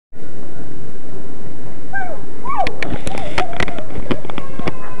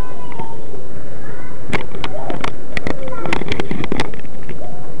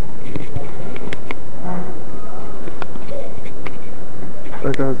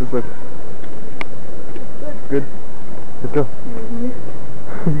this look? Good. Let's go.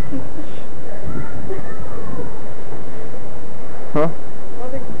 Huh?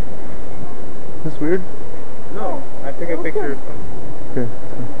 Is this weird? No, I took a picture of something. Okay.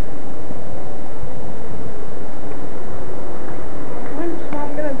 Lunch,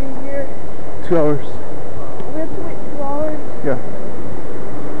 I'm gonna be here. 2 hours. We have to wait 2 hours. Yeah.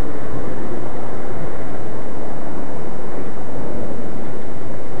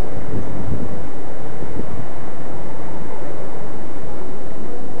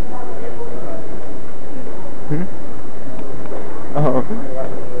 Hmm? Oh.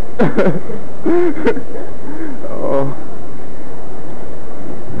 Oh.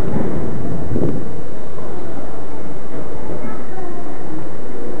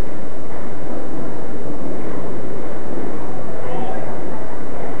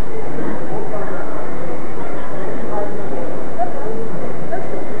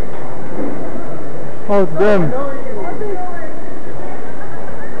 Oh, it's them.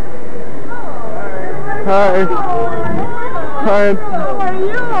 Hi. Hi. How are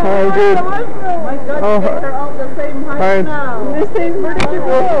you? Hi, good. Oh my God, Oh, you guys are all the same height hi. now. The same, where did you go?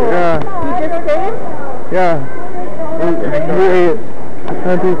 Yeah. You just came? Yeah. We ate.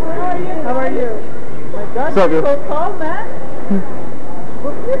 Auntie. How are you? My God, What's up, you're yo? so tall, man.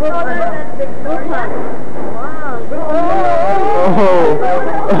 Good taller than Victoria. Wow. Good. Oh.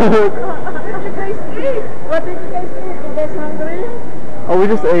 What did you guys eat? What did you guys eat? You guys hungry? Oh, we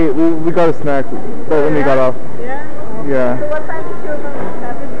just ate. We got a snack when we got off. Yeah? Yeah. So what time is your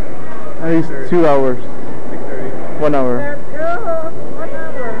happening? At least 2 hours. 6:30. 1 hour. 1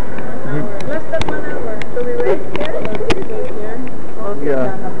 hour. Less than 1 hour. So we wait here? Okay.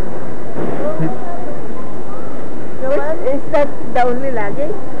 Yeah. Is that the only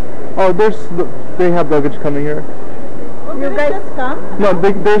luggage? Oh, they have luggage coming here. You guys come? No,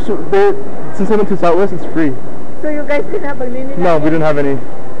 since I went to Southwest, it's free. So you guys didn't have a mini No, we didn't have any.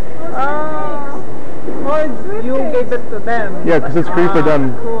 Oh, you gave it to them. Yeah, because it's free for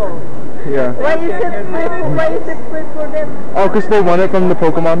them. Cool. Yeah. Why is it free? Why is it free for them? Oh, because they won it from the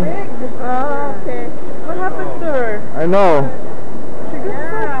Pokemon. Oh, okay. What happened to her? I know. She got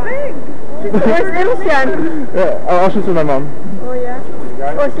so big. Where's Lucian? Yeah, I'll show to my mom. Oh yeah.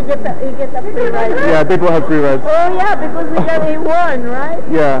 Oh, he get a free ride. Yeah, they both have free rides. Oh yeah, because we got a one, right?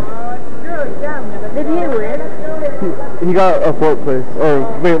 Yeah. Good. Yeah. Did he win? He got a 4th place. Or,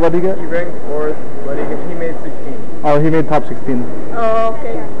 wait, what did he get? He ranked 4th, but he made 16. Oh, he made top 16. Oh,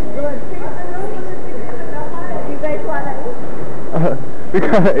 okay. Good. You guys wanna eat? We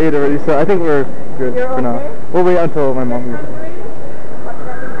kind of ate already, so I think we're good You're for now. okay? We'll wait until my mom leaves.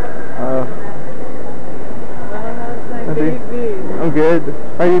 Baby. I'm good.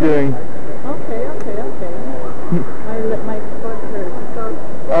 How are you doing? Okay. My foot hurts. So,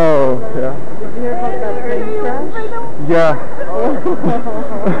 Oh, yeah. did you hear about that plane crash? Yeah.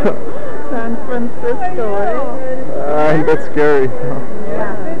 San Francisco, right? That's scary.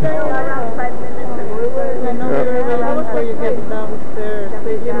 Yeah. Around 5 minutes ago. I know we were waiting before you get downstairs. So,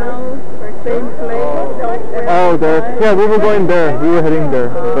 you know, same place. Oh, there. Yeah, we were going there. We were heading there.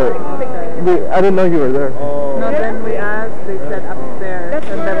 But I didn't know you were there. Oh. No, then we asked, they said upstairs,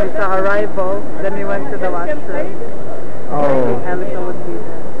 and then we saw arrival, then we went to the washroom. Oh. Alisa would be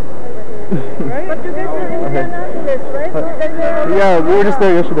there. But you guys are in Indianapolis, right? Yeah, we were just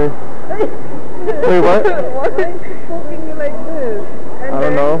there yesterday. Wait, what? Why are you poking me like this? I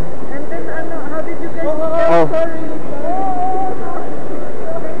don't know. And then, how did you guys Oh. sorry?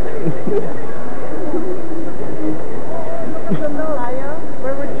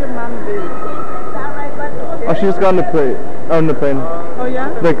 Where would your mom be? Oh, she just got on the plane. Oh yeah?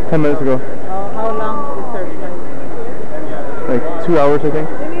 Like 10 minutes ago. Oh, how long is her flight? Like 2 hours, I think.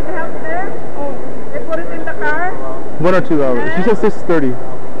 You need help there? Oh, they put it in the car? 1 or 2 hours. She said 6:30.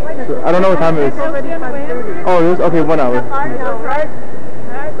 So I don't know what time it is. It's already 5:30. Oh, it was? Okay, 1 hour. How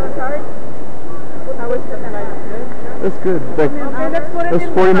was the flight? Good? That's good. Like, Okay, let's put it it was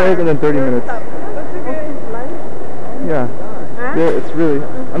in 40 the minutes and then 30 minutes. That's okay. Yeah. Yeah, it's really,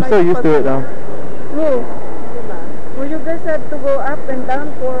 I'm so used to it now. No. Well, you guys had to go up and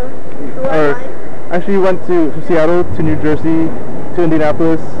down for 2 hours. Actually, we went to from Seattle to New Jersey to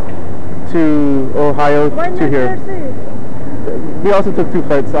Indianapolis to Ohio Why to New here. Jersey? We also took 2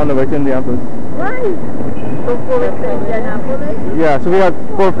 flights on the way to Indianapolis. Why? So full of Indianapolis? Yeah, so we had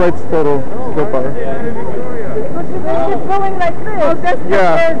 4 flights total so far. Because you guys keep going like this. Oh, that's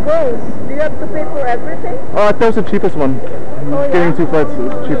Yeah. where it goes. Do you have to pay for everything? Oh, I thought it was the cheapest one. Oh, Getting 2 flights is the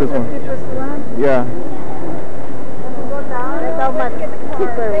cheapest The one. cheapest one? Yeah. How much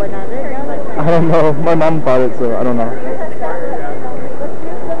cheaper? 100? I don't know. My mom bought it, so I don't know.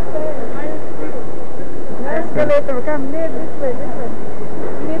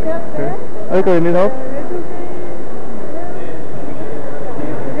 Michael, you need help? You're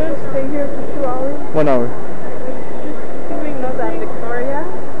going to stay here for 2 hours? 1 hour. Doing nothing. Victoria?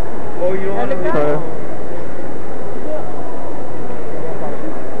 Oh, you don't want to leave?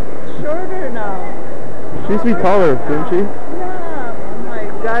 Shorter now. She used to be taller, didn't she? Yeah. Oh my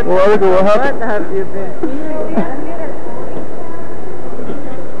God. Well, Erica, what happened? What have you been eating?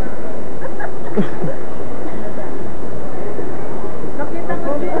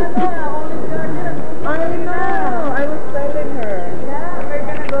 I know. I was telling her. Yeah, we're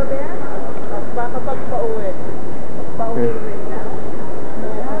gonna go there. Baka pagpa-uwi. Pagpa-uwi rin na. No,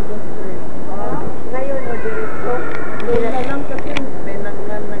 August 3. Ngayon o diretso. Hindi na lang kasi may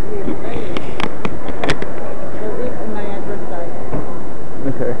nag-hintay. So, if may advertise.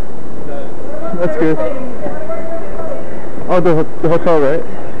 Okay. That's good. Oh, the hotel, right?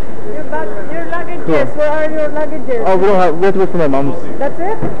 Your luggages. Cool. Where are your luggages? Oh, we have to wait for my mom's. That's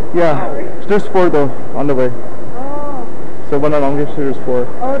it? Yeah. There's 4 though, on the way. Oh. So when I'm longer, there's 4.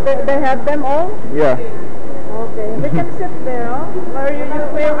 Oh, they have them all? Yeah. Okay. We can sit there, huh?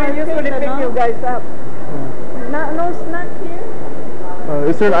 Where we usually pick you guys up. No snack here?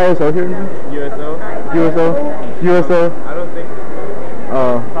 Is there an ISO here? USO? USO? USO? I don't think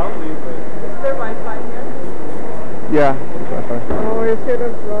so. Probably, but... Is there Wi-Fi here? Yeah. Wi-Fi. Oh, you should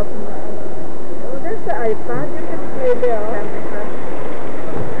have brought my... Oh, there's the iPad. You can play there.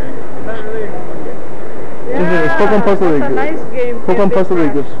 Not really. It's Pokemon Puzzle It's a League. nice game. Pokemon Candy Puzzle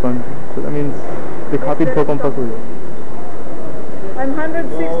League Crush. is fun. So that means they copied Pokemon Puzzle League. I'm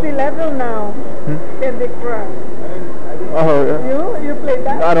 160 level now. Candy Crush. Oh, yeah. You play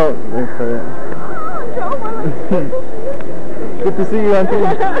that? I don't think so, yeah. Good to see you, Auntie.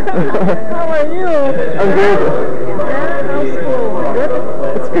 How are you? I'm good. Yeah, how's school? Good?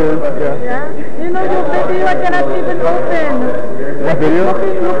 It's good, yeah. Yeah? You know your video I cannot even open. What video?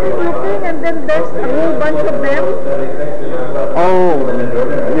 Looking, and then there's a whole bunch of them. Oh,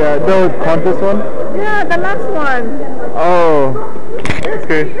 yeah, the contest one? Yeah, the last one. Oh,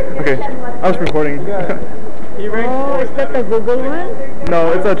 okay, okay. I was recording. He ranked Oh, is that the Google one?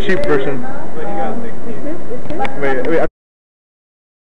 No, it's a cheap version. but he got 16. Is it? Wait,